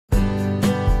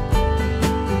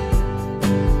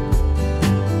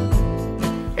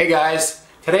Hey guys,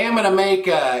 today I'm going to make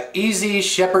easy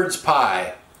shepherd's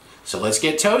pie. So let's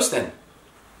get toasting.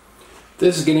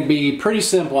 This is going to be pretty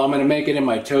simple. I'm going to make it in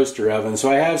my toaster oven. So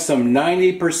I have some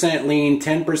 90% lean,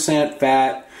 10%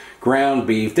 fat ground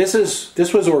beef.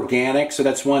 This was organic, so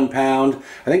that's 1 pound.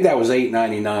 I think that was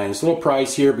 $8.99. It's a little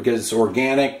pricier because it's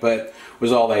organic, but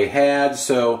was all they had.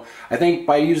 So I think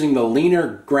by using the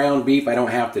leaner ground beef, I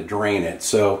don't have to drain it.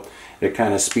 So it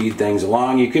kind of speed things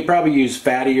along. You could probably use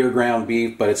fattier ground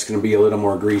beef, but it's going to be a little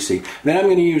more greasy. Then I'm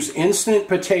going to use instant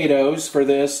potatoes for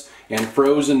this and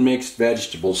frozen mixed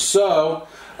vegetables. So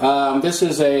this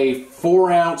is a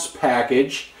 4-ounce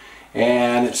package,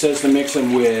 and it says to mix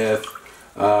them with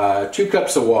 2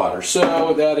 cups of water.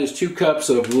 So that is 2 cups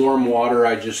of warm water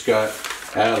I just got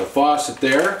out of the faucet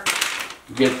there.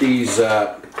 Get these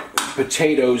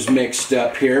potatoes mixed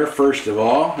up here first of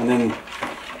all, and then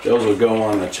those will go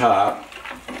on the top.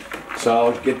 So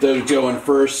I'll get those going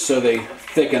first so they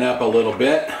thicken up a little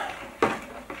bit.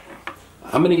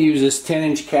 I'm going to use this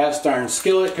 10-inch cast iron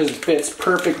skillet because it fits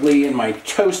perfectly in my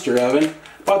toaster oven.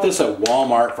 Bought this at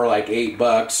Walmart for like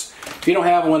 $8. If you don't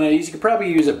have one of these, you could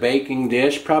probably use a baking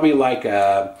dish. Probably like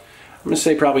a, I'm going to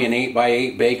say probably an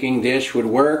 8x8 baking dish would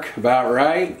work about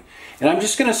right. And I'm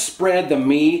just going to spread the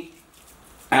meat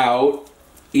out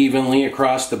evenly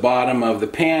across the bottom of the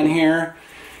pan here.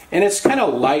 And it's kind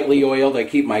of lightly oiled. I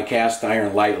keep my cast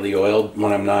iron lightly oiled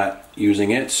when I'm not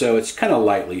using it, so it's kind of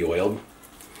lightly oiled.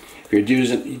 If you're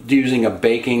using a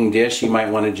baking dish, you might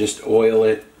want to just oil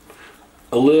it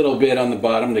a little bit on the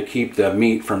bottom to keep the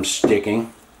meat from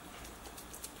sticking.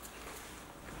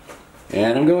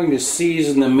 And I'm going to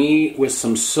season the meat with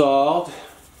some salt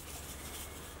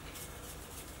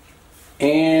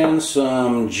and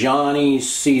some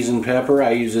Johnny's seasoned pepper.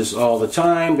 I use this all the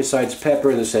time. Besides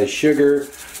pepper, this has sugar,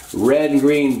 red and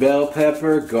green bell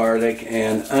pepper, garlic,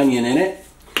 and onion in it.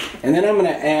 And then I'm going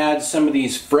to add some of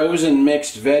these frozen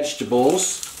mixed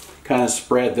vegetables. Kind of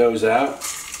spread those out.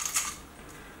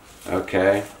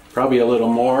 Okay, probably a little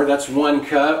more. That's 1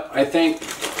 cup, I think.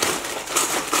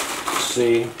 Let's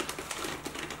see. I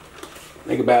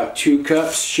think about 2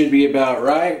 cups should be about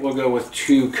right. We'll go with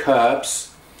 2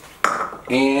 cups.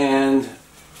 And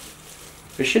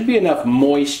there should be enough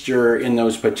moisture in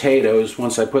those potatoes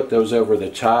once I put those over the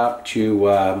top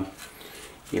to,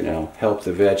 you know, help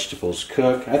the vegetables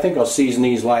cook. I think I'll season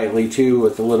these lightly too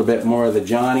with a little bit more of the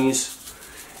Johnny's.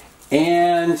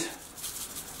 And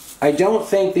I don't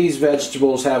think these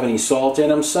vegetables have any salt in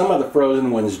them. Some of the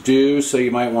frozen ones do, so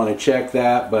you might want to check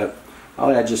that, but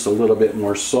I'll add just a little bit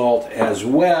more salt as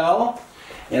well.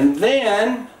 And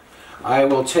then I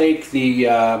will take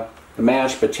the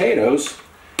mashed potatoes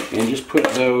and just put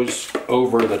those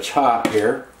over the top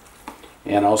here,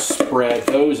 and I'll spread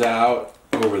those out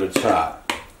over the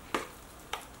top.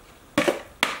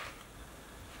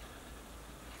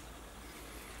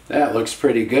 That looks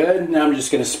pretty good. Now I'm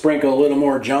just going to sprinkle a little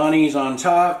more Johnny's on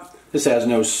top. This has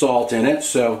no salt in it,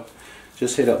 so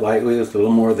just hit it lightly with a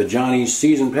little more of the Johnny's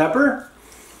seasoned pepper,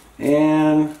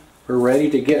 and we're ready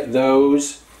to get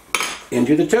those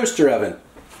into the toaster oven.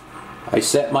 I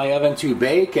set my oven to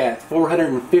bake at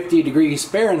 450 degrees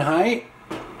Fahrenheit,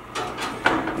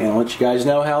 and I'll let you guys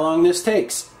know how long this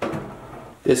takes.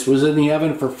 This was in the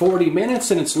oven for 40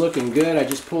 minutes and it's looking good. I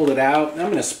just pulled it out. I'm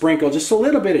going to sprinkle just a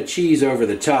little bit of cheese over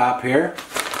the top here,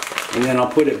 and then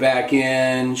I'll put it back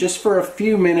in just for a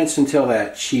few minutes until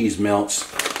that cheese melts.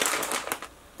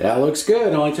 That looks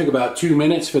good. It only took about 2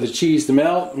 minutes for the cheese to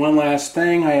melt. One last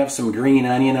thing, I have some green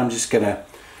onion. I'm just going to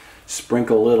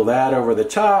sprinkle a little of that over the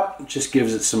top. It just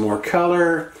gives it some more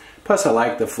color. Plus I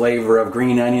like the flavor of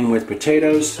green onion with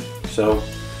potatoes. So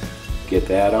get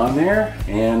that on there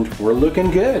and we're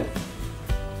looking good.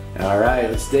 Alright,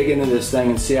 let's dig into this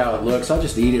thing and see how it looks. I'll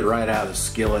just eat it right out of the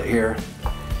skillet here.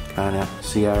 Kind of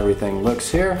see how everything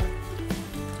looks here.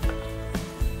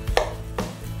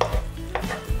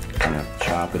 Kind of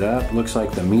chop it up. Looks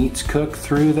like the meat's cooked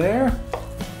through there.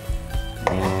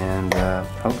 And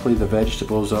hopefully the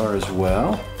vegetables are as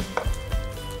well.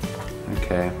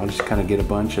 Okay, I'll just kind of get a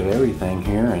bunch of everything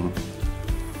here and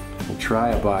we'll try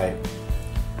a bite.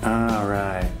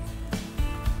 Alright,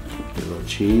 get a little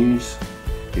cheese.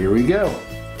 Here we go.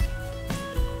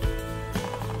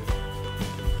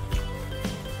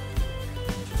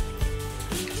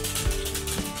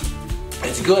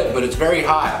 It's good, but it's very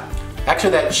hot.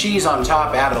 Actually, that cheese on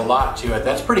top added a lot to it.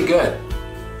 That's pretty good.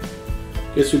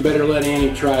 Guess we better let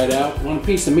Annie try it out. Want a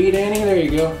piece of meat, Annie? There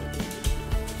you go.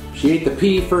 She ate the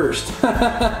pea first.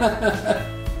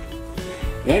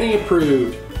 Annie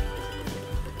approved.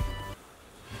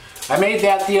 I made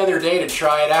that the other day to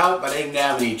try it out, but I didn't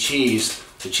have any cheese.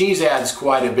 The cheese adds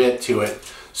quite a bit to it.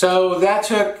 So that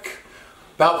took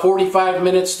about 45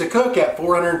 minutes to cook at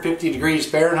 450 degrees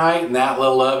Fahrenheit in that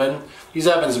little oven. These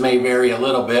ovens may vary a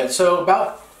little bit, so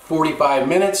about 45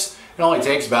 minutes. It only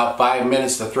takes about 5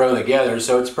 minutes to throw together,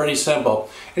 so it's pretty simple.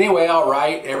 Anyway, I'll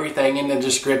write everything in the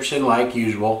description like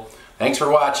usual. Thanks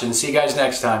for watching. See you guys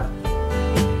next time.